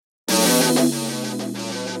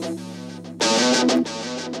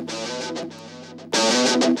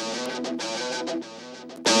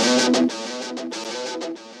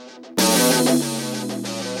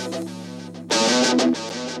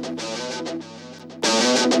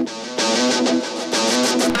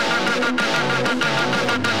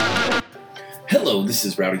Hello, this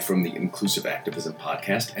is Rowdy from the Inclusive Activism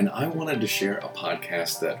Podcast, and I wanted to share a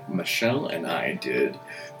podcast that Michelle and I did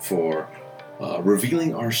for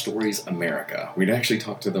Revealing Our Stories America. We'd actually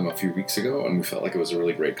talked to them a few weeks ago, and we felt like it was a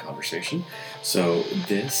really great conversation. So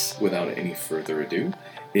this, without any further ado,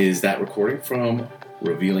 is that recording from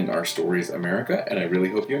Revealing Our Stories America, and I really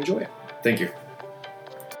hope you enjoy it. Thank you.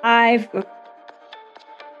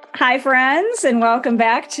 Hi, friends, and welcome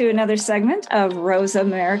back to another segment of Rose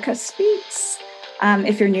America Speaks.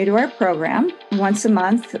 If you're new to our program, once a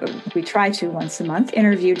month, we try to once a month,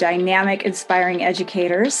 interview dynamic, inspiring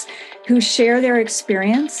educators who share their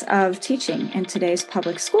experience of teaching in today's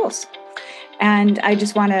public schools. And I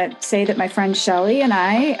just want to say that my friend Shelley and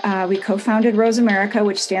I, we co-founded Rose America,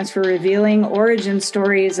 which stands for Revealing Origin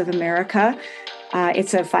Stories of America.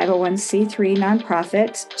 It's a 501c3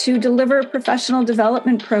 nonprofit to deliver professional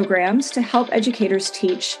development programs to help educators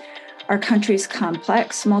teach our country's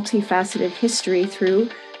complex, multifaceted history through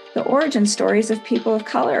the origin stories of people of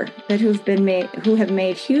color who have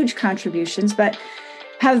made huge contributions, but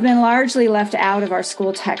have been largely left out of our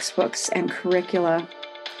school textbooks and curricula.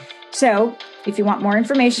 So if you want more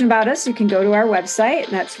information about us, you can go to our website.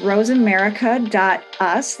 That's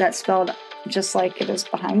roseamerica.us. That's spelled just like it is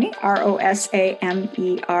behind me,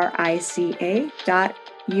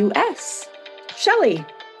 roseamerica.us. Shelley,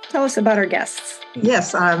 tell us about our guests.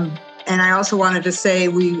 Yes, and I also wanted to say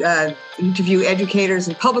we interview educators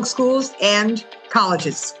in public schools and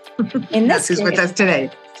colleges. That's who's with us today.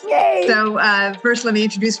 Yay! So first, let me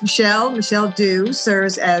introduce Michelle. Michelle Dew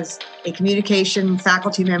serves as a communication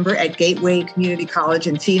faculty member at Gateway Community College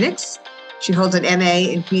in Phoenix. She holds an MA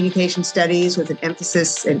in Communication Studies with an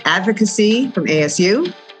emphasis in advocacy from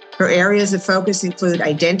ASU. Her areas of focus include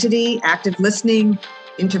identity, active listening,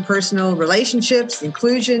 interpersonal relationships,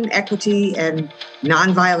 inclusion, equity, and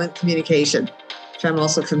nonviolent communication, which I'm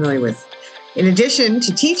also familiar with. In addition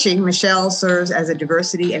to teaching, Michelle serves as a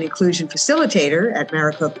diversity and inclusion facilitator at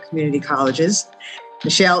Maricopa Community Colleges.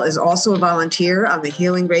 Michelle is also a volunteer on the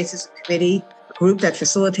Healing Racism Committee, a group that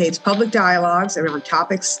facilitates public dialogues around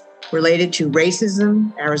topics related to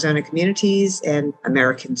racism, Arizona communities, and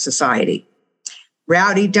American society.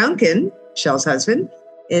 Rowdy Duncan, Michelle's husband,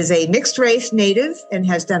 is a mixed-race native and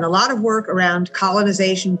has done a lot of work around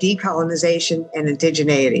colonization, decolonization, and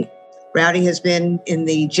indigeneity. Rowdy has been in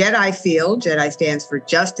the JEDI field. JEDI stands for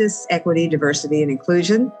Justice, Equity, Diversity, and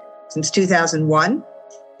Inclusion since 2001.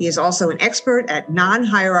 He is also an expert at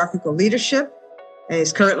non-hierarchical leadership and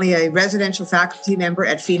is currently a residential faculty member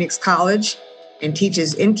at Phoenix College and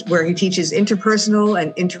where he teaches interpersonal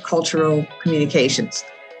and intercultural communications.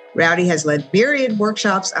 Rowdy has led myriad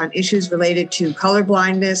workshops on issues related to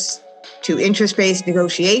colorblindness, to interest-based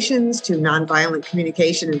negotiations, to nonviolent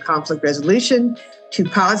communication and conflict resolution, to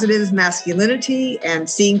positive masculinity and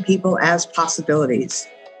seeing people as possibilities.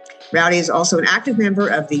 Rowdy is also an active member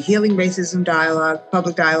of the Healing Racism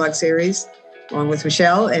Public Dialogue series, along with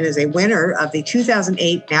Michelle, and is a winner of the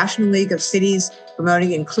 2008 National League of Cities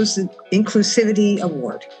Promoting Inclusivity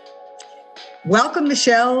Award. Welcome,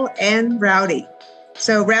 Michelle and Rowdy.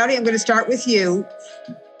 So, Rowdy, I'm going to start with you.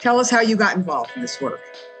 Tell us how you got involved in this work.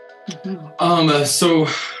 So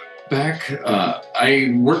back,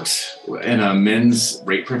 I worked in a men's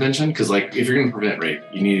rape prevention because, like, if you're going to prevent rape,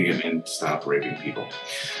 you need to get men to stop raping people.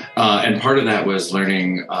 And part of that was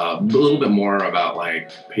learning a little bit more about, like,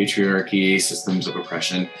 patriarchy, systems of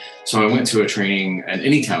oppression. So I went to an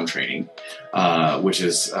Anytown training, which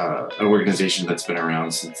is an organization that's been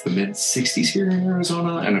around since the mid-'60s here in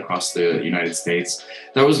Arizona and across the United States.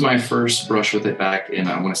 That was my first brush with it back in,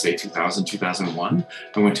 I want to say, 2000, 2001.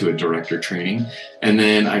 I went to a director training. And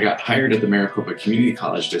then I got hired at the Maricopa Community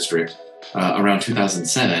College District around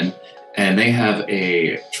 2007. And they have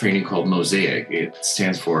a training called Mosaic. It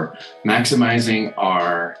stands for Maximizing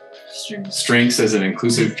Our Strengths as an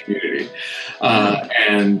Inclusive Community.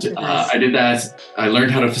 I did that. I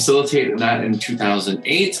learned how to facilitate that in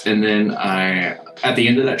 2008. And then at the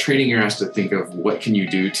end of that training, you're asked to think of what can you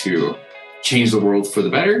do to change the world for the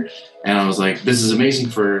better. And I was like, this is amazing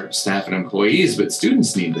for staff and employees, but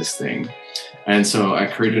students need this thing. And so I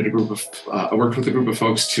created I worked with a group of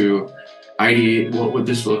folks to ideate what would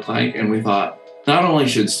this look like. And we thought, not only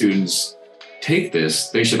should students take this,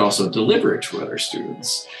 they should also deliver it to other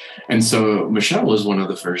students. And so Michelle was one of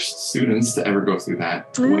the first students to ever go through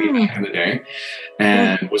that way back in the day,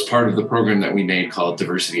 and was part of the program that we made called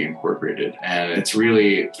Diversity Incorporated. And it's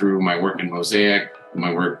really through my work in Mosaic,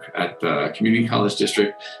 my work at the community college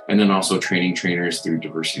district, and then also training trainers through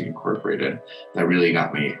Diversity Incorporated. That really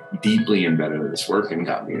got me deeply embedded in this work and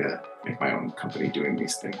got me to make my own company doing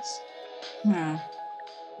these things. Yeah.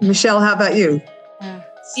 Michelle, how about you?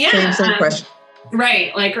 Same question.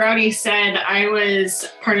 Right. Like Rowdy said, I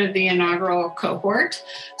was part of the inaugural cohort.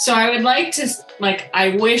 So I would like to,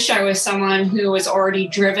 I wish I was someone who was already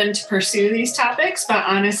driven to pursue these topics, but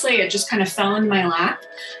honestly, it just kind of fell in my lap.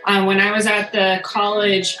 When I was at the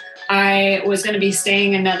college, I was going to be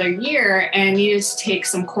staying another year and needed to take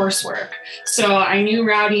some coursework. So I knew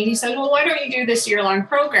Rowdy. He said, well, why don't you do this year-long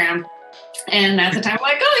program? And at the time, I'm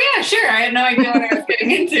like, oh, yeah, sure. I had no idea what I was getting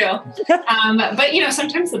into. But,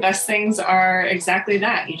 sometimes the best things are exactly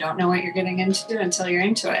that. You don't know what you're getting into until you're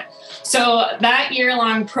into it. So that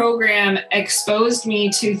year-long program exposed me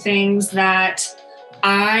to things that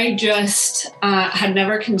I just had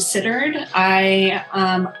never considered.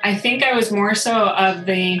 I think I was more so of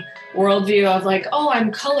the worldview of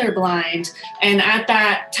I'm colorblind. And at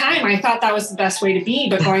that time, I thought that was the best way to be.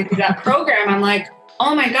 But going through that program, I'm like,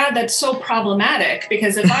 oh my God, that's so problematic,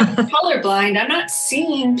 because if I'm colorblind, I'm not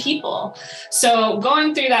seeing people. So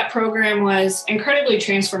going through that program was incredibly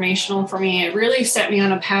transformational for me. It really set me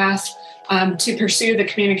on a path to pursue the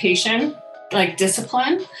communication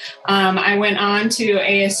discipline. I went on to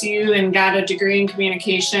ASU and got a degree in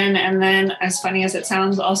communication. And then, as funny as it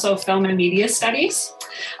sounds, also film and media studies.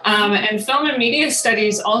 And film and media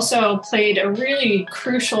studies also played a really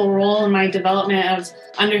crucial role in my development of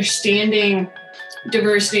understanding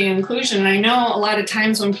diversity and inclusion. And I know a lot of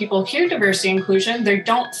times when people hear diversity and inclusion, they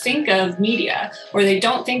don't think of media or they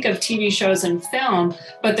don't think of TV shows and film.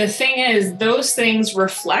 But the thing is, those things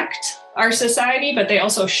reflect our society, but they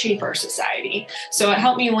also shape our society. So it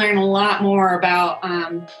helped me learn a lot more about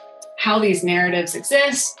how these narratives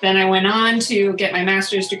exist. Then I went on to get my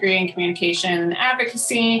master's degree in communication and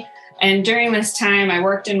advocacy. And during this time, I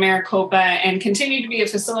worked in Maricopa and continued to be a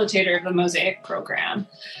facilitator of the Mosaic program.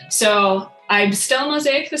 So I'm still a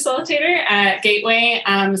Mosaic facilitator at Gateway.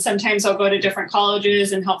 Sometimes I'll go to different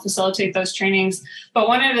colleges and help facilitate those trainings. But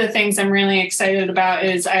one of the things I'm really excited about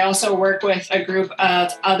is I also work with a group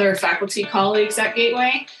of other faculty colleagues at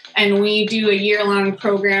Gateway. And we do a year-long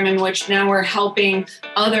program in which now we're helping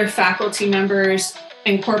other faculty members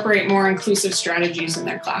incorporate more inclusive strategies in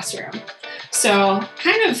their classroom. So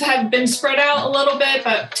kind of have been spread out a little bit,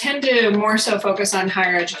 but tend to more so focus on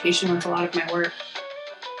higher education with a lot of my work.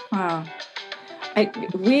 Wow.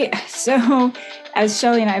 So as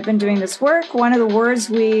Shelley and I have been doing this work, one of the words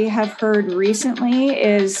we have heard recently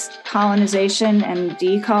is colonization and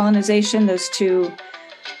decolonization, those two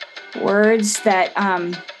words that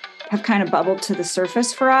have kind of bubbled to the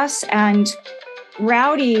surface for us. And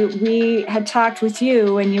Rowdy, we had talked with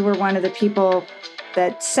you and you were one of the people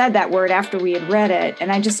that said that word after we had read it.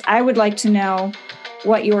 And I would like to know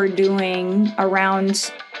what you're doing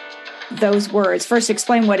around those words. First,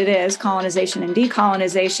 explain what it is, colonization and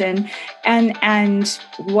decolonization, and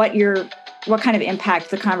what kind of impact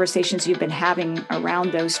the conversations you've been having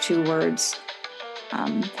around those two words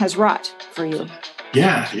has wrought for you.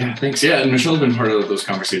 Yeah, thanks. Yeah, and Michelle's been part of those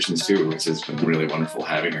conversations too, which has been really wonderful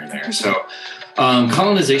having her there. So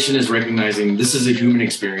colonization is recognizing this is a human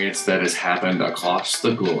experience that has happened across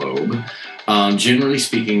the globe. Generally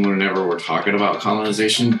speaking, whenever we're talking about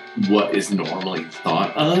colonization, what is normally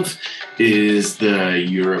thought of is the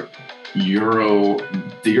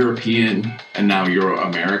European and now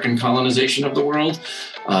Euro-American colonization of the world.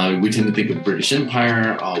 We tend to think of British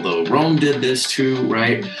Empire, although Rome did this too,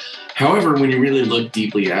 right? However, when you really look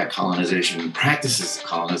deeply at colonization, practices of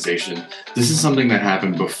colonization, this is something that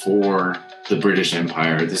happened before the British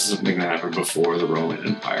Empire. This is something that happened before the Roman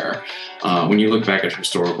Empire. When you look back at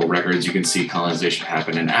historical records, you can see colonization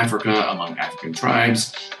happen in Africa among African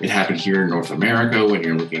tribes. It happened here in North America when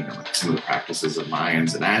you're looking at some of the practices of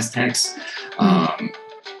Mayans and Aztecs.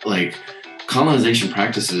 Colonization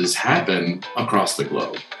practices happen across the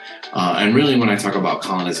globe. And really, when I talk about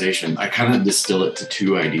colonization, I kind of distill it to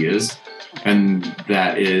two ideas. And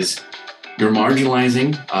that is, you're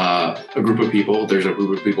marginalizing a group of people. There's a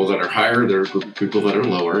group of people that are higher, there are a group of people that are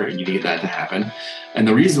lower, and you need that to happen. And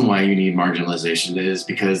the reason why you need marginalization is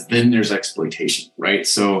because then there's exploitation, right?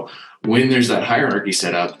 So when there's that hierarchy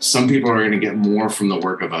set up, some people are going to get more from the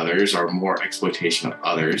work of others or more exploitation of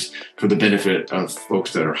others for the benefit of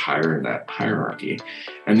folks that are higher in that hierarchy.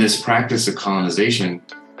 And this practice of colonization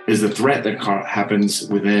is the threat that happens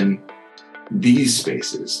within these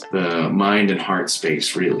spaces, the mind and heart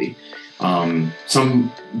space, really.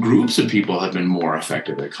 Some groups of people have been more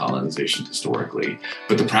effective at colonization historically,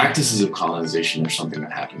 but the practices of colonization are something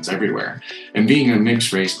that happens everywhere. And being a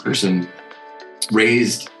mixed race person,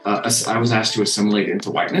 raised, I was asked to assimilate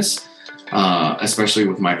into whiteness, especially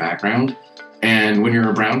with my background. And when you're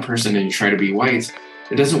a brown person and you try to be white,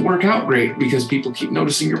 it doesn't work out great because people keep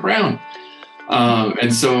noticing you're brown.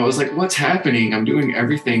 And so I was like, what's happening? I'm doing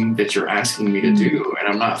everything that you're asking me to do, and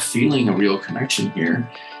I'm not feeling a real connection here.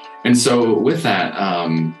 And so with that,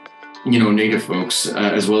 Native folks,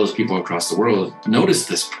 as well as people across the world, noticed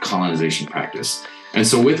this colonization practice. And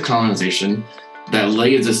so with colonization, that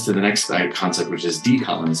leads us to the next concept, which is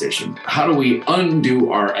decolonization. How do we undo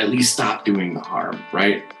or at least stop doing the harm,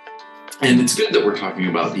 right? And it's good that we're talking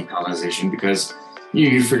about decolonization because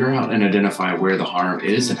you figure out and identify where the harm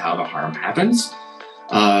is and how the harm happens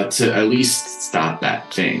to at least stop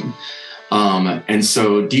that thing. And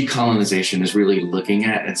so decolonization is really looking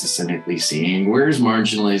at and systemically seeing where is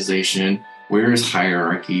marginalization, where is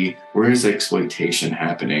hierarchy, where is exploitation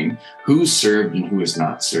happening, who's served and who is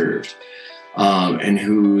not served, and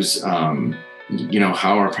who's,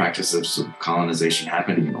 how are practices of colonization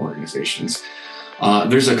happening in organizations.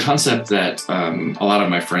 There's a concept that a lot of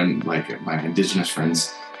my indigenous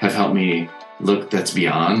friends have helped me look that's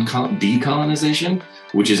beyond decolonization,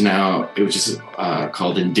 which is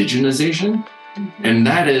called indigenization. Mm-hmm. And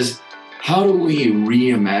that is, how do we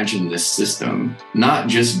reimagine this system, not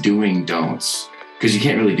just doing don'ts, because you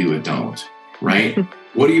can't really do a don't, right?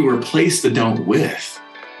 What do you replace the don't with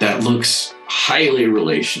that looks highly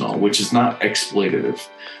relational, which is not exploitative,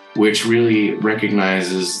 which really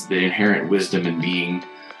recognizes the inherent wisdom and being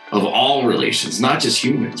of all relations, not just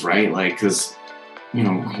humans, right? Like, because,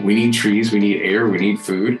 we need trees, we need air, we need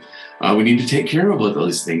food. We need to take care of all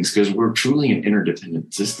those things because we're truly in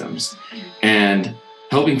interdependent systems. And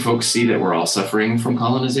helping folks see that we're all suffering from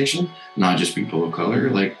colonization, not just people of color,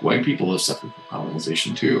 like white people have suffered from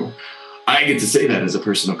colonization too. I get to say that as a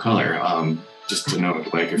person of color, just to know,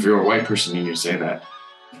 like, if you're a white person, you need to say that.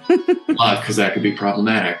 Because that could be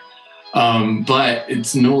problematic. But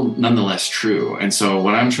it's nonetheless true. And so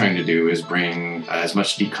what I'm trying to do is bring as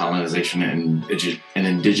much decolonization and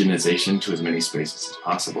indigenization to as many spaces as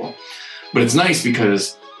possible. But it's nice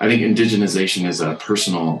because I think indigenization is a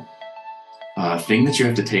personal thing that you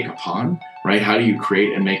have to take upon, right? How do you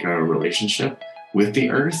create and make a relationship with the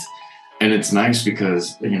earth? And it's nice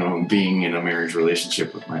because, being in a marriage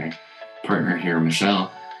relationship with my partner here,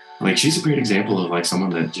 Michelle, like, she's a great example of like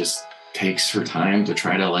someone that just takes her time to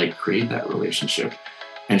try to like create that relationship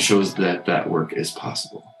and shows that that work is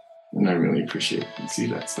possible. And I really appreciate and see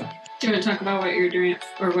that stuff. Do you want to talk about what you're doing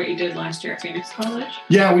or what you did last year at Phoenix College?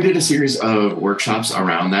 Yeah, we did a series of workshops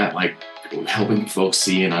around that, like helping folks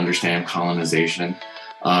see and understand colonization.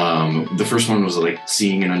 The first one was like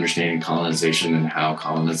seeing and understanding colonization and how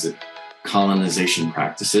colonization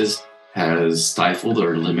practices has stifled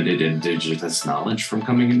or limited indigenous knowledge from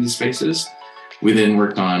coming into spaces. We then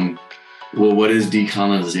worked on, well, what is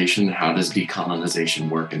decolonization? How does decolonization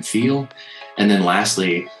work and feel? And then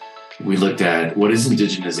lastly, we looked at what is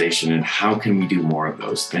indigenization and how can we do more of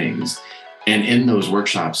those things? And in those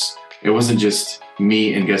workshops, it wasn't just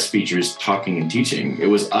me and guest speakers talking and teaching. It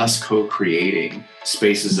was us co-creating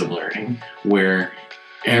spaces of learning where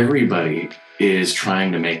everybody is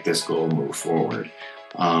trying to make this goal move forward.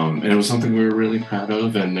 And it was something we were really proud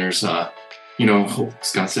of. And there's,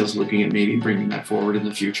 Scottsdale's looking at maybe bringing that forward in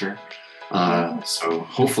the future. So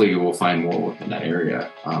hopefully we'll find more work in that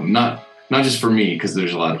area. Not just for me, because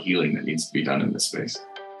there's a lot of healing that needs to be done in this space.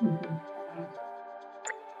 Mm-hmm.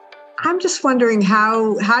 I'm just wondering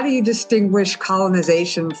how do you distinguish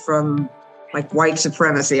colonization from like white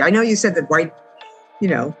supremacy? I know you said that white,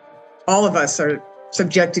 all of us are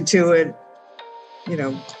subjected to it,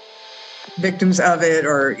 victims of it,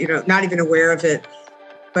 or, not even aware of it.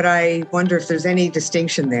 But I wonder if there's any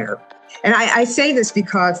distinction there. And I say this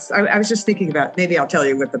because I was just thinking about, maybe I'll tell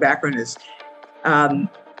you what the background is. In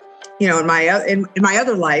my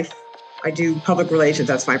other life, I do public relations.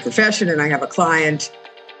 That's my profession. And I have a client.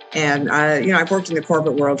 And, I've worked in the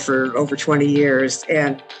corporate world for over 20 years.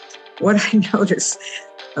 And what I notice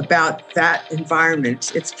about that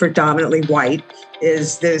environment, it's predominantly white,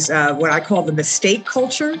 is there's what I call the mistake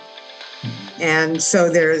culture. And so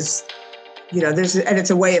there's and it's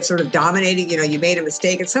a way of sort of dominating, you made a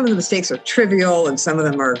mistake, and some of the mistakes are trivial and some of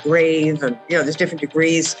them are grave, and, there's different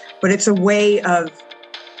degrees, but it's a way of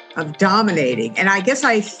dominating. And I guess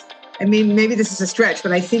maybe this is a stretch,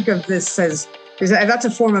 but I think of this as, that's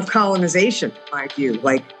a form of colonization, in my view,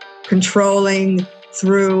 like controlling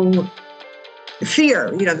through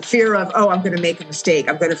fear, the fear of, I'm going to make a mistake.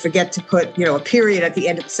 I'm going to forget to put, a period at the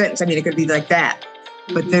end of the sentence. I mean, it could be like that,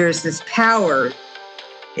 but there's this power.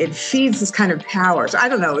 It feeds this kind of power. So I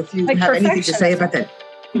don't know if you have anything to say about that.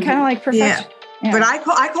 Kind of like perfection. Yeah. But I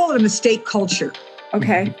call it a mistake culture.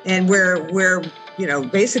 Okay. And where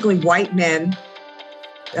basically white men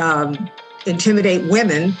intimidate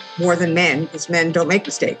women more than men, because men don't make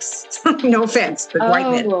mistakes. No offense, but white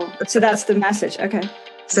men. So that's the message. Okay.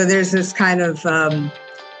 So there's this kind of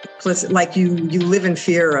implicit, like you live in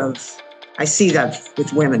fear of. I see that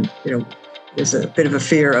with women. There's a bit of a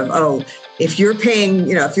fear of, if you're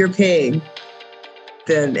paying,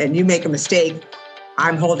 then and you make a mistake,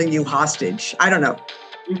 I'm holding you hostage. I don't know.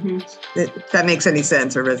 Mm-hmm. If that makes any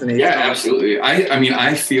sense or resonates. Yeah, absolutely.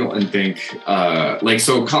 I feel and think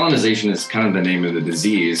so colonization is kind of the name of the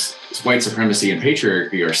disease. White supremacy and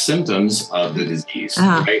patriarchy are symptoms of the disease,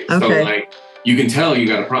 right? Okay. So you can tell you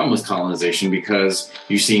got a problem with colonization because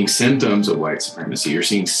you're seeing symptoms of white supremacy. You're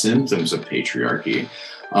seeing symptoms of patriarchy.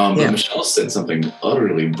 But Michelle said something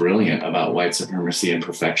utterly brilliant about white supremacy and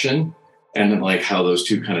perfection, and then like how those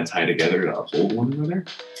two kind of tie together to uphold one another.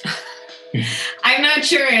 I'm not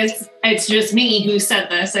sure it's just me who said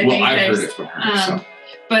this. I think I've heard it from her.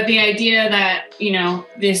 But the idea that,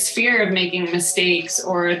 this fear of making mistakes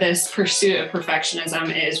or this pursuit of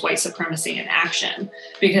perfectionism is white supremacy in action,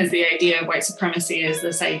 because the idea of white supremacy is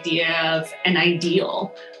this idea of an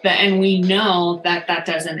ideal and we know that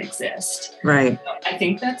doesn't exist. Right. So I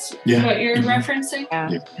think that's what you're referencing.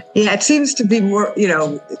 Yeah. It seems to be more,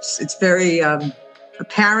 it's very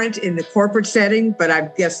apparent in the corporate setting, but I'm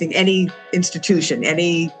guessing any institution,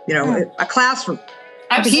 a classroom,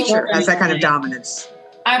 a teacher has that kind of dominance.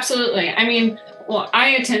 Absolutely.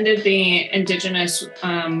 I attended the Indigenous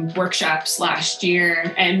workshops last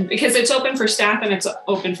year, and because it's open for staff and it's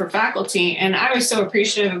open for faculty, and I was so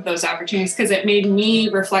appreciative of those opportunities because it made me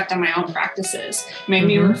reflect on my own practices. It made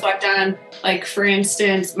me reflect on, like, for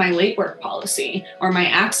instance, my late work policy or my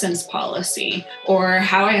absence policy, or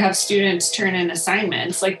how I have students turn in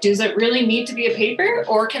assignments. Like, does it really need to be a paper,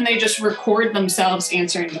 or can they just record themselves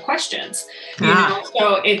answering the questions?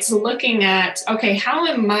 So it's looking at, okay, how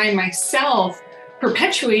am I myself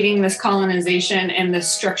perpetuating this colonization and this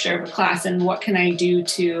structure of a class, and what can I do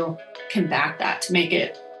to combat that, to make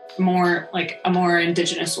it more like a more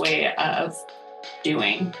Indigenous way of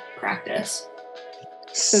doing practice?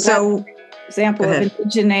 So example of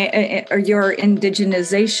your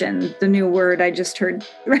indigenization, the new word I just heard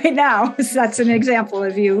right now. That's an example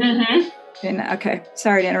of you. Okay,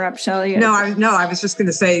 sorry to interrupt, Shelley. I was just going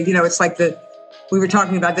to say, it's like we were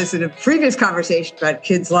talking about this in a previous conversation about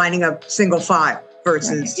kids lining up single file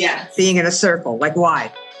versus being in a circle, like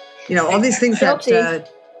why? All these things that,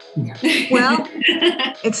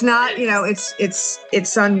 it's not,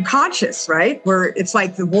 it's unconscious, right? Where it's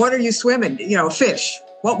like the water you swim in, fish,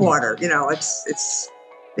 what water, it's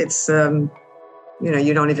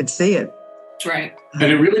you don't even see it. Right. And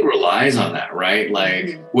it really relies on that, right?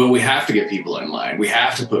 Like, we have to get people in line. We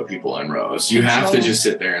have to put people in rows. You have to just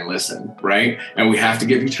sit there and listen, right? And we have to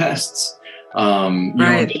give you tests.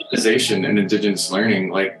 Indigenization and Indigenous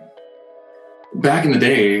learning, like back in the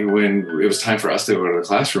day when it was time for us to go to the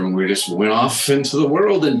classroom, we just went off into the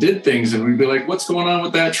world and did things, and we'd be like, what's going on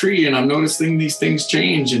with that tree? And I'm noticing these things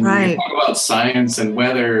change. And we talk about science and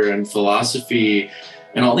weather and philosophy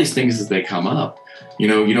and all these things as they come up.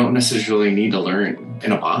 You don't necessarily need to learn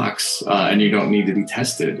in a box, and you don't need to be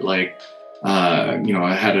tested. Like,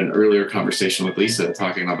 I had an earlier conversation with Lisa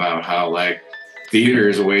talking about how, like, theater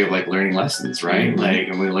is a way of, like, learning lessons, right? Like,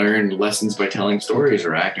 and we learn lessons by telling stories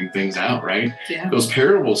or acting things out, right? Yeah. Those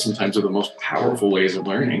parables sometimes are the most powerful ways of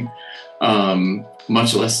learning,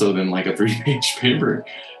 much less so than like a 3-page paper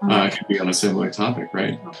could be on a similar topic,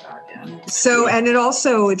 right? So, and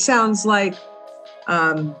it sounds like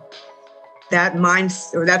that mind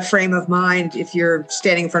or that frame of mind, if you're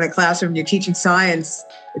standing in front of a classroom, you're teaching science,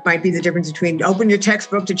 it might be the difference between open your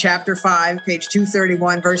textbook to chapter 5, page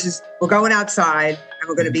 231 versus we're going outside and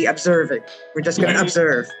we're going to be observing. We're just going to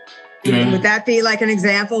observe. Yeah. Would that be like an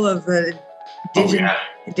example of the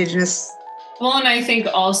Indigenous? Well, and I think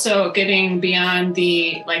also getting beyond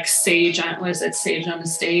the sage on the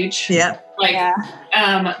stage? Yeah.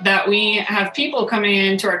 That we have people coming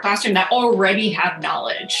into our classroom that already have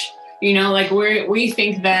knowledge. We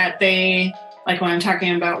think that they, like when I'm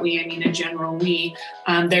talking about we, I mean in general we,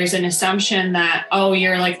 there's an assumption that,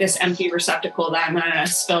 you're like this empty receptacle that I'm going to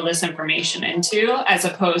spill this information into, as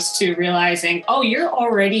opposed to realizing, you're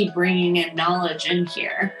already bringing in knowledge in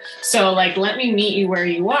here. So let me meet you where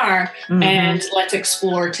you are and let's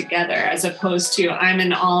explore together, as opposed to I'm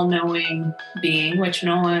an all-knowing being, which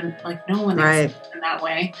no one is in that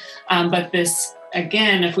way. But this,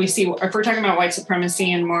 again, if we're talking about white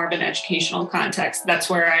supremacy in more of an educational context, that's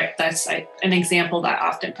where an example that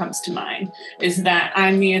often comes to mind, is that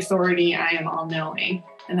I'm the authority, I am all knowing.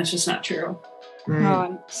 And that's just not true. Oh,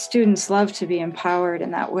 and students love to be empowered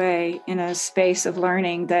in that way, in a space of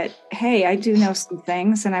learning that, hey, I do know some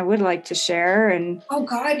things and I would like to share. And oh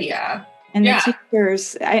God, yeah. And the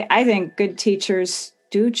teachers, I think good teachers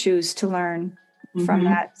do choose to learn from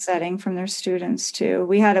that setting, from their students too.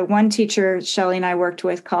 We had one teacher, Shelley and I worked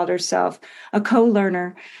with, called herself a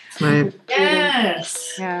co-learner. Right.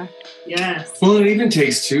 Yes. Yeah. Yes. Well, it even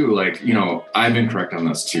takes too, like, I've been correct on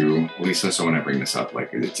this too, Lisa. So when I bring this up, like,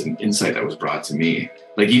 it's an insight that was brought to me.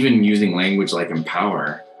 Like, even using language like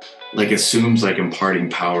empower, like, assumes like imparting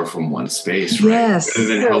power from one space, right? Yes. Rather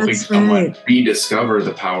than helping someone rediscover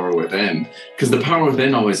the power within, because the power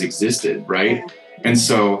within always existed, right? Yeah. And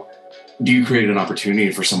so, do you create an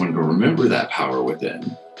opportunity for someone to remember that power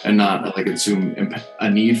within and not like assume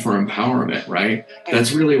a need for empowerment, right?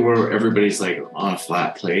 That's really where everybody's like on a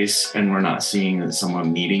flat place and we're not seeing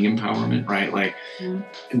someone needing empowerment, right? Like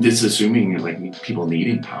this assuming like people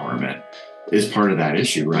need empowerment is part of that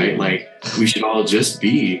issue, right? Like we should all just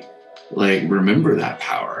be like, remember that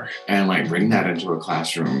power and like bring that into a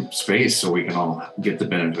classroom space so we can all get the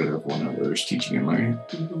benefit of one another's teaching and learning.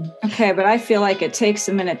 Okay, but I feel like it takes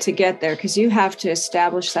a minute to get there because you have to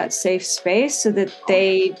establish that safe space so that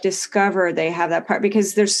they discover they have that part,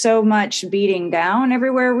 because there's so much beating down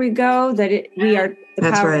everywhere we go that the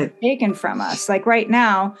power is taken from us. Like right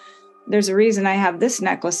now, there's a reason I have this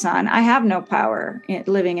necklace on. I have no power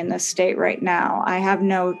living in this state right now. I have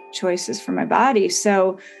no choices for my body.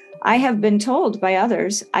 So I have been told by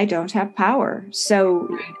others I don't have power. So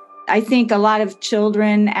I think a lot of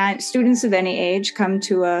children and students of any age come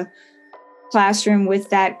to a classroom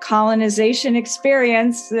with that colonization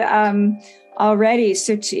experience already.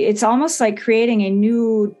 So it's almost like creating a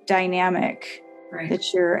new dynamic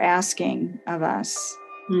that you're asking of us.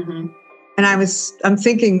 Mm-hmm. And I'm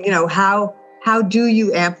thinking, how do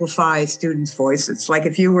you amplify students' voices? Like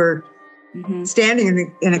if you were standing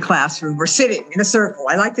in a classroom or sitting in a circle.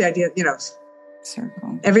 I like the idea,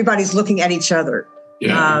 circle. Everybody's looking at each other.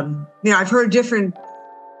 Yeah. I've heard different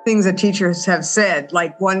things that teachers have said.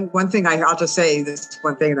 Like one thing I'll just say this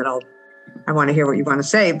one thing that I want to hear what you want to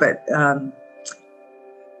say. But,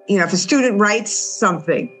 if a student writes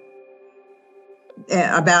something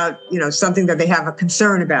about, something that they have a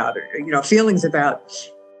concern about or, feelings about,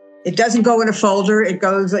 it doesn't go in a folder. It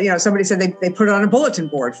goes, somebody said they put it on a bulletin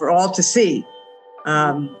board for all to see.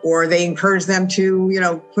 Or they encourage them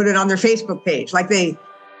to, put it on their Facebook page.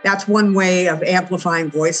 That's one way of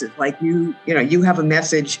amplifying voices. Like you have a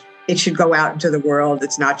message, it should go out into the world.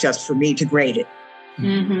 It's not just for me to grade it.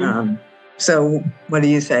 Mm-hmm. So what do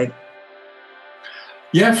you say?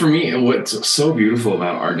 Yeah, for me, what's so beautiful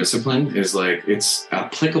about our discipline is like it's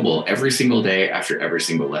applicable every single day after every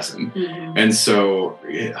single lesson. Mm-hmm. And so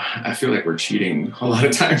I feel like we're cheating a lot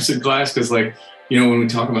of times in class because when we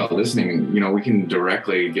talk about listening, we can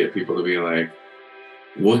directly get people to be like,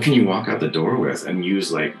 what can you walk out the door with and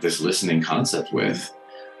use like this listening concept with?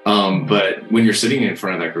 But when you're sitting in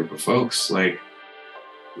front of that group of folks, like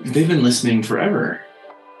they've been listening forever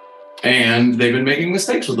and they've been making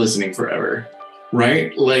mistakes with listening forever.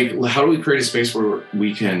 Right? Like, how do we create a space where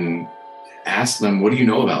we can ask them, what do you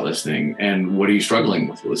know about listening? And what are you struggling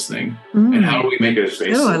with listening? And how do we make it a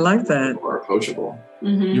space I like that. More approachable?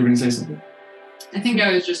 Mm-hmm. You were going to say something? I think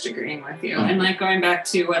I was just agreeing with you. And like going back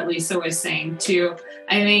to what Lisa was saying too,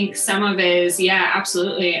 I think some of it is,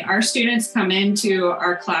 absolutely. Our students come into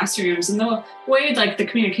our classrooms and the way like the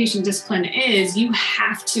communication discipline is, you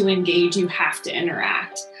have to engage, you have to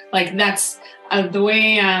interact. Like that's, the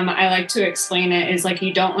way I like to explain it is like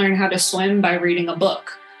you don't learn how to swim by reading a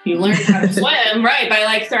book. You learn how to swim, right, by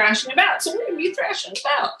like thrashing about. So we're going to be thrashing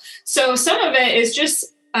about. So some of it is just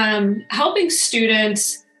helping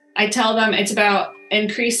students. I tell them it's about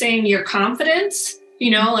increasing your confidence,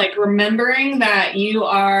 like remembering that you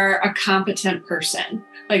are a competent person.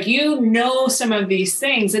 Like, some of these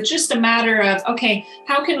things. It's just a matter of, okay,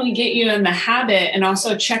 how can we get you in the habit and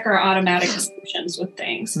also check our automatic assumptions with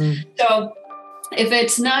things? So if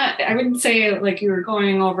it's not, I wouldn't say like you were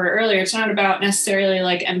going over earlier, it's not about necessarily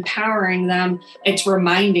like empowering them. It's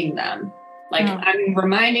reminding them. Like I'm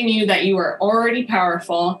reminding you that you are already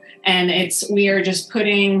powerful and we are just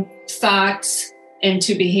putting thoughts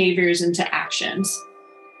into behaviors, into actions.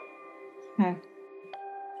 Okay.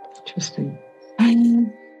 Interesting.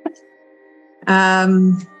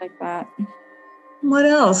 Like that. What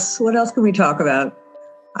else? What else can we talk about?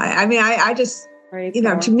 I just,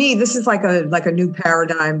 to me, this is like a new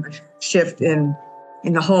paradigm shift in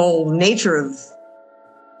the whole nature of,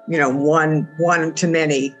 one to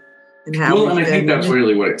many. And how and I think that's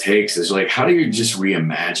really what it takes is like, how do you just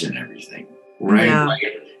reimagine everything? Right. Yeah.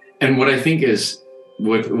 And what I think is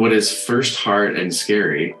what is first hard and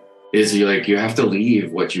scary is you have to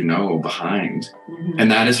leave what you know behind. Mhm.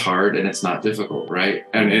 And that is hard and it's not difficult, right?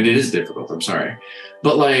 And it is difficult, I'm sorry.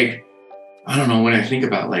 But like, I don't know, when I think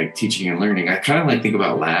about like teaching and learning, I kind of like think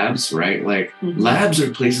about labs, right? Like Mhm. labs are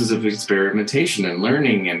places of experimentation and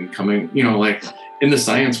learning and coming, like in the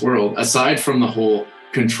science world, aside from the whole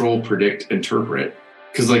control, predict, interpret,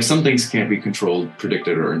 because like some things can't be controlled,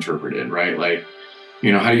 predicted, or interpreted, right? Like,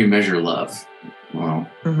 how do you measure love? Well,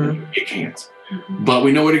 it can't. Mhm. But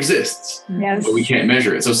we know it exists, Yes. but we can't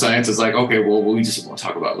measure it. So science is like, okay, well, we just want to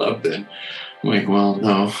talk about love then. I'm like, well,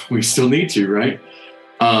 no, we still need to, right?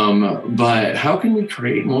 But how can we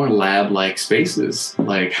create more lab-like spaces?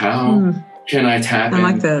 Like how can I tap I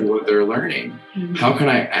like into that. what they're learning? Mhm. How can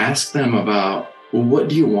I ask them about, well, what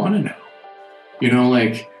do you want to know?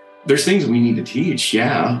 Like there's things we need to teach,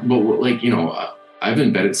 yeah, but like, I've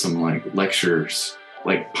embedded some like lectures,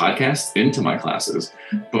 like podcasts into my classes.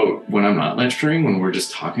 But when I'm not lecturing, when we're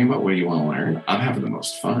just talking about what do you want to learn, I'm having the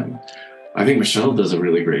most fun. I think Michelle does a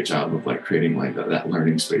really great job of like creating like that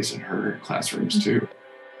learning space in her classrooms too.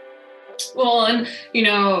 Well, and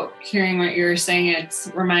hearing what you're saying,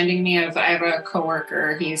 it's reminding me of, I have a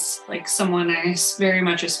coworker. He's like someone I very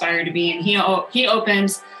much aspire to be, and he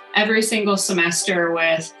opens every single semester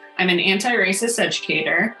with, "I'm an anti-racist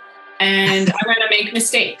educator, and I'm going to make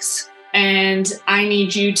mistakes, and I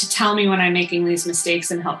need you to tell me when I'm making these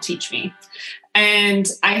mistakes and help teach me." And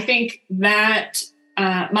I think that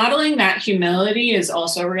modeling that humility is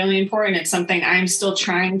also really important. It's something I'm still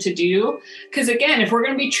trying to do. Because again, if we're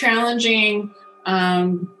going to be challenging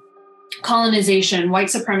colonization, white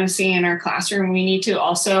supremacy in our classroom, we need to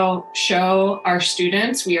also show our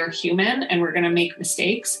students we are human and we're going to make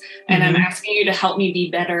mistakes. And I'm asking you to help me be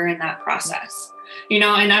better in that process. And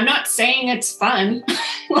I'm not saying it's fun.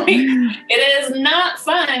 Like, it is not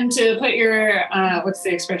fun to put your, what's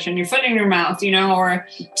the expression, your foot in your mouth, or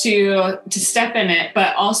to step in it,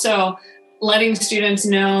 but also letting students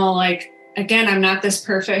know, like, again, I'm not this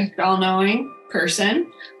perfect, all-knowing person.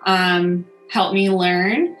 Help me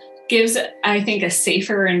learn. Gives, I think, a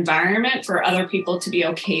safer environment for other people to be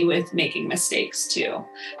okay with making mistakes too.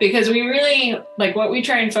 Because we really, like, what we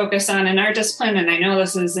try and focus on in our discipline, and I know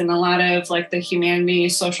this is in a lot of like the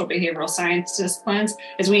humanities, social behavioral science disciplines,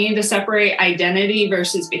 is we need to separate identity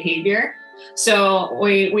versus behavior. So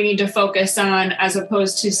we need to focus on, as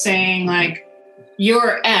opposed to saying like,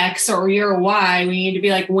 you're X or you're Y, we need to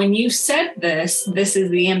be like, when you said this, this is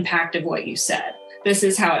the impact of what you said. This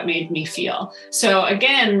is how it made me feel. So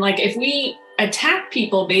again, like if we attack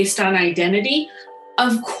people based on identity,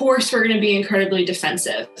 of course we're going to be incredibly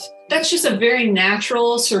defensive. That's just a very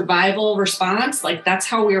natural survival response. Like that's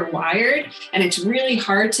how we're wired. And it's really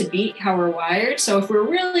hard to beat how we're wired. So if we're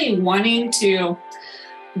really wanting to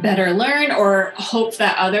better learn or hope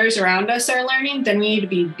that others around us are learning, then we need to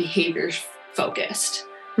be behavior focused.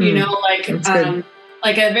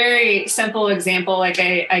 Like a very simple example, like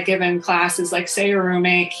I give in class is like, say your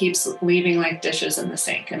roommate keeps leaving like dishes in the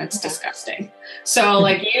sink and it's disgusting. So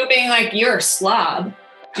like you being like, you're a slob.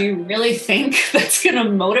 Do you really think that's going to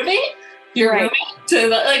motivate your roommate to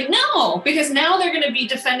like, no, because now they're going to be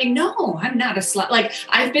defending, no, I'm not a slob. Like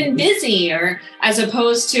I've been busy, or as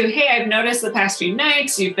opposed to, hey, I've noticed the past few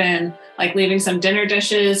nights you've been like leaving some dinner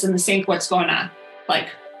dishes in the sink. What's going on? Like,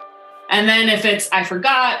 and then if it's, I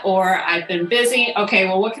forgot, or I've been busy, okay,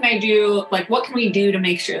 well, what can I do? Like, what can we do to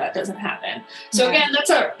make sure that doesn't happen? So again,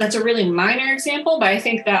 that's a really minor example, but I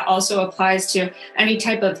think that also applies to any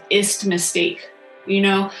type of ist mistake,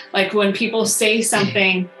 like when people say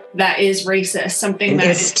something that is racist, something that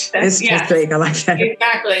ist mistake, I like that.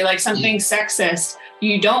 Exactly, like something sexist.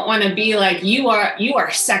 You don't want to be like, you are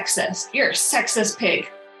sexist. You're a sexist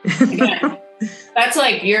pig. Again. That's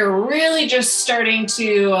like, you're really just starting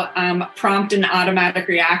to prompt an automatic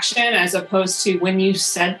reaction, as opposed to, when you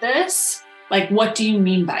said this, like, what do you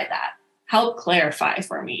mean by that? Help clarify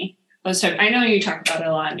for me. I know you talk about it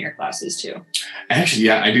a lot in your classes too. Actually,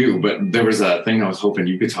 yeah, I do. But there was a thing I was hoping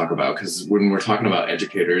you could talk about, because when we're talking about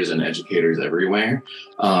educators and educators everywhere,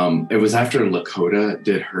 it was after Lakota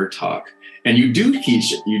did her talk. And you do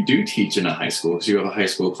teach in a high school, so you have a high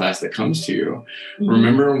school class that comes to you. Mm-hmm.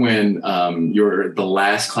 Remember when you're the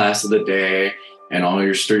last class of the day and all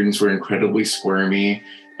your students were incredibly squirmy,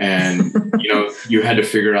 and you had to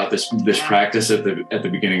figure out this practice at the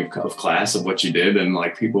beginning of class of what you did, and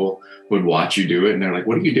like people would watch you do it and they're like,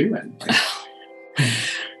 what are you doing?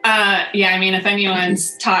 I mean, if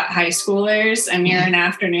anyone's taught high schoolers and you're in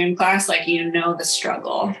afternoon class, like, the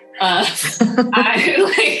struggle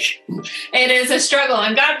It is a struggle,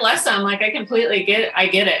 and God bless them. Like, I completely get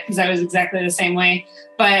it, because I was exactly the same way.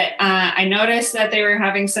 But I noticed that they were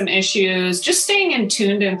having some issues just staying in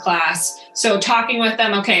tuned in class. So talking with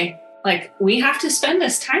them, okay, like, we have to spend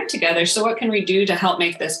this time together. So what can we do to help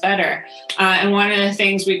make this better? And one of the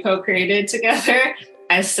things we co-created together,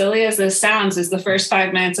 as silly as this sounds, is the first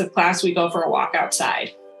 5 minutes of class, we go for a walk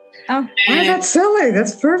outside. Oh, that's silly.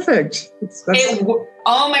 That's perfect.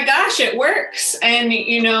 Oh my gosh, it works. And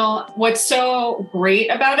you know what's so great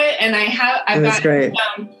about it? And I've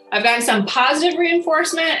gotten some positive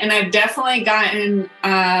reinforcement, and I've definitely gotten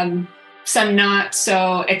some not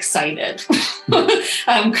so excited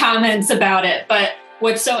comments about it. But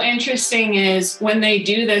what's so interesting is when they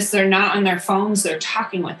do this, they're not on their phones, they're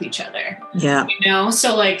talking with each other. Yeah. You know,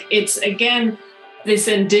 so like, it's again this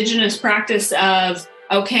indigenous practice of,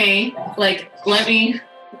 okay, like, let me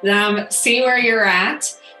see where you're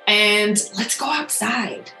at, and let's go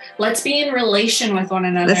outside. Let's be in relation with one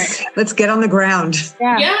another. Let's get on the ground.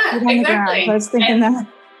 Yeah, exactly. I was thinking that.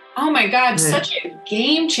 Oh my God, such a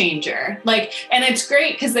game changer. Like, and it's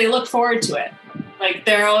great because they look forward to it. Like,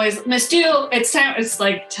 they're always, Miss Du, it's time. It's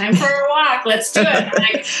like time for a walk. Let's do it.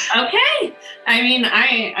 Like, okay. I mean,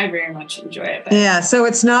 I very much enjoy it. But yeah. So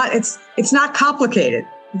it's not complicated.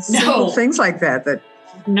 It's simple things like that.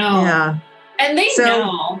 No. Yeah. And they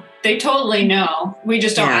know. They totally know. We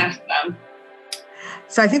just don't ask them.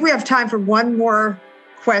 So I think we have time for one more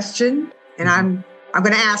question, and I'm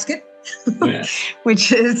going to ask it,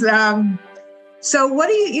 which is, so what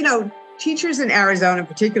do teachers in Arizona in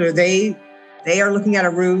particular, they are looking at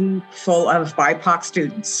a room full of BIPOC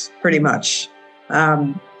students, pretty much,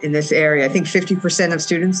 in this area. I think 50% of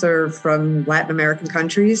students are from Latin American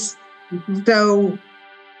countries. Mm-hmm. So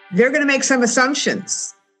they're going to make some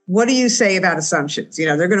assumptions. What do you say about assumptions?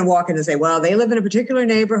 They're going to walk in and say, well, they live in a particular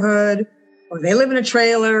neighborhood, or they live in a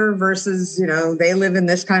trailer versus, they live in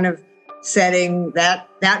this kind of setting.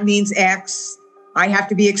 That means X. I have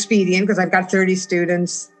to be expedient because I've got 30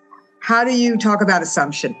 students. How do you talk about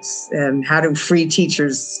assumptions, and how to free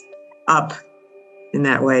teachers up in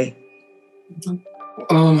that way?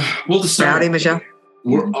 Well, to start, Howdy, Michelle.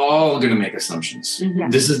 We're all going to make assumptions. Mm-hmm.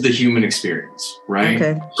 This is the human experience, right?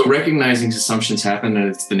 Okay. So recognizing assumptions happen, and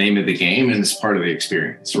it's the name of the game, and it's part of the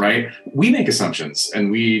experience, right? We make assumptions, and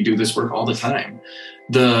we do this work all the time.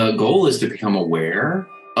 The goal is to become aware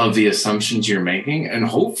of the assumptions you're making, and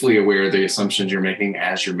hopefully aware of the assumptions you're making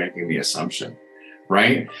as you're making the assumption,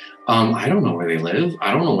 right? I don't know where they live.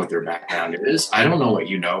 I don't know what their background is. I don't know what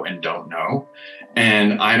you know and don't know.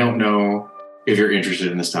 And I don't know if you're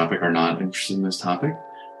interested in this topic or not interested in this topic,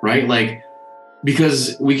 right? Like,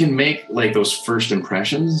 because we can make like those first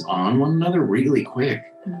impressions on one another really quick.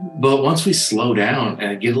 Mm-hmm. But once we slow down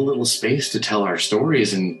and get a little space to tell our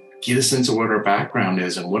stories and get a sense of what our background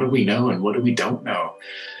is and what do we know and what do we don't know,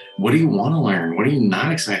 what do you want to learn? What are you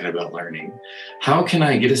not excited about learning? How can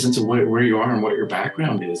I get a sense of where you are and what your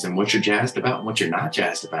background is and what you're jazzed about and what you're not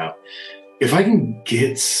jazzed about? If I can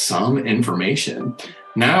get some information,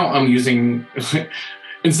 now I'm using,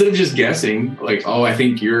 instead of just guessing, like, oh, I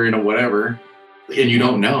think you're in a whatever, and you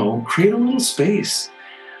don't know, create a little space.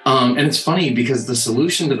 And it's funny because the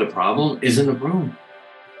solution to the problem is in the room.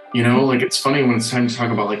 Like, it's funny when it's time to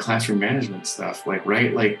talk about like classroom management stuff, like,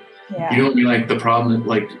 right? Like, you don't be like the problem,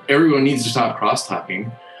 like everyone needs to stop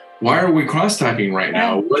cross-talking. Why are we cross-talking right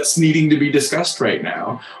now? What's needing to be discussed right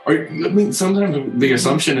now? Sometimes the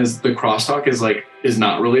assumption is the crosstalk is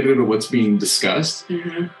not related to what's being discussed.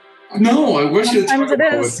 Mm-hmm. No, I wish you talk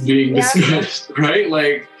about what's being discussed, right?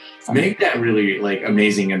 Like, make that really like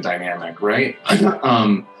amazing and dynamic, right?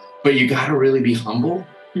 But you got to really be humble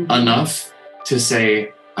enough to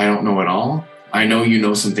say, I don't know it all. I know you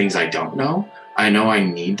know some things I don't know. I know I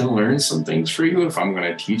need to learn some things for you if I'm going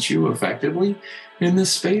to teach you effectively in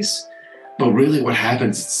this space. But really what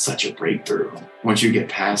happens, it's such a breakthrough once you get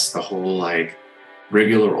past the whole like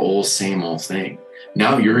regular old same old thing.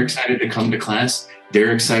 Now you're excited to come to class.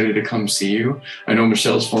 They're excited to come see you. I know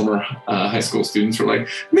Michelle's former high school students were like,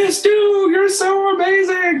 Miss Du, you're so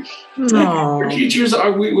amazing. Your teachers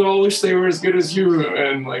we all wish they were as good as you.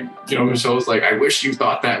 And like, Michelle was like, I wish you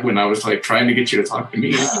thought that when I was like trying to get you to talk to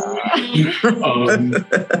me.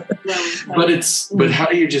 But how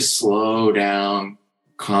do you just slow down,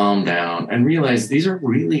 calm down, and realize these are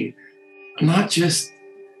really not just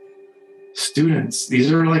students.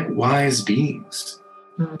 These are like wise beings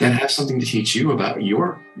that have something to teach you about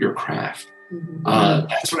your craft. Mm-hmm.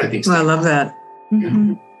 That's what I think. I love that.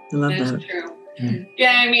 Mm-hmm. I love That's that. True.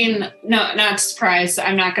 Yeah, I mean, no, not surprised.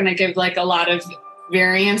 I'm not going to give like a lot of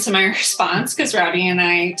variance in my response because Rowdy and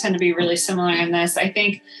I tend to be really similar in this. I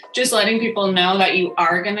think just letting people know that you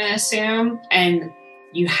are going to assume and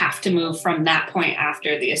you have to move from that point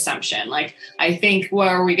after the assumption. Like, I think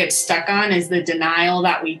where we get stuck on is the denial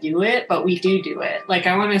that we do it, but we do it. Like,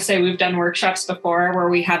 I want to say we've done workshops before where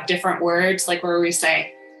we have different words, like where we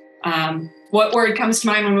say, what word comes to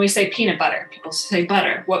mind when we say peanut butter? People say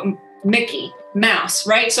butter. What Mickey, mouse,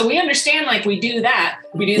 right? So we understand, like, we do that.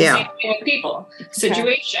 We do the same thing with people,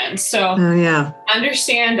 situations. So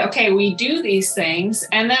understand, okay, we do these things.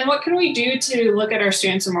 And then what can we do to look at our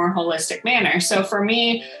students in a more holistic manner? So for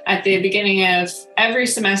me, at the beginning of every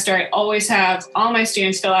semester, I always have all my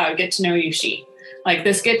students fill out a get to know you sheet. Like,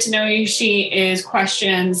 this get to know you sheet is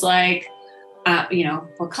questions like,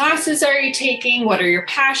 what classes are you taking? What are your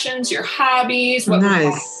passions, your hobbies?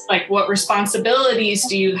 What responsibilities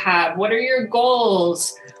do you have? What are your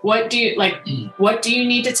goals? What do you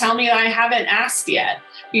need to tell me that I haven't asked yet?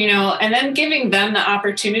 And then giving them the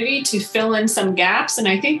opportunity to fill in some gaps. And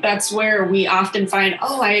I think that's where we often find,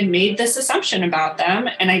 I had made this assumption about them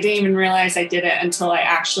and I didn't even realize I did it until I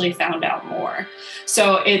actually found out more.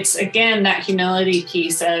 So it's, again, that humility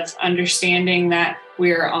piece of understanding that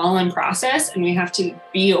we're all in process and we have to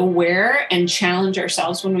be aware and challenge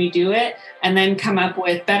ourselves when we do it, and then come up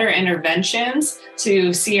with better interventions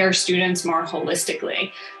to see our students more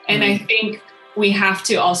holistically. And I think we have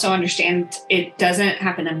to also understand it doesn't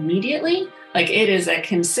happen immediately. Like, it is a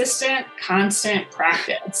consistent, constant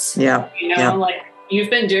practice. Like, you've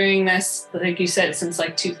been doing this, like you said, since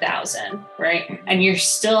like 2000, right? And you're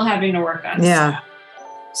still having to work on stuff.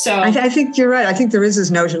 So I think you're right. I think there is this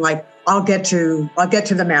notion like, I'll get to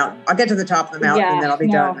the mountain. I'll get to the top of the mountain and then I'll be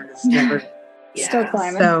done. And it's never still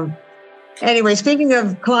climbing. So anyway, speaking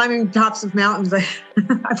of climbing tops of mountains,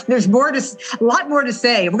 there's a lot more to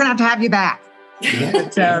say. We're going to have you back.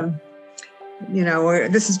 But,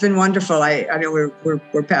 this has been wonderful. I know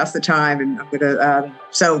we're past the time, and I'm going to.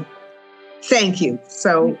 So, thank you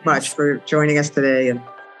so much for joining us today,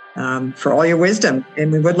 and for all your wisdom.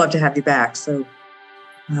 And we would love to have you back. So.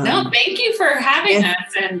 No, thank you for having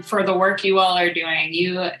us and for the work you all are doing.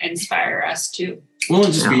 You inspire us too. Well,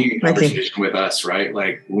 and just being in conversation with us, right?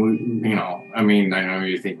 Like, I know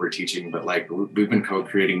you think we're teaching, but like, we've been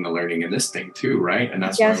co-creating the learning in this thing too, right? And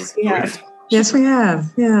that's why we have. Yes, we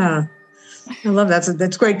have. Yeah. I love that.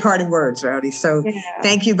 That's great parting words, Rowdy. So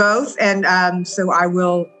thank you both. And so I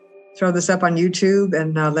will throw this up on YouTube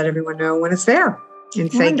and let everyone know when it's there. And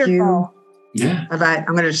thank you. Yeah. Bye-bye.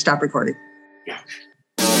 I'm going to stop recording. Yeah.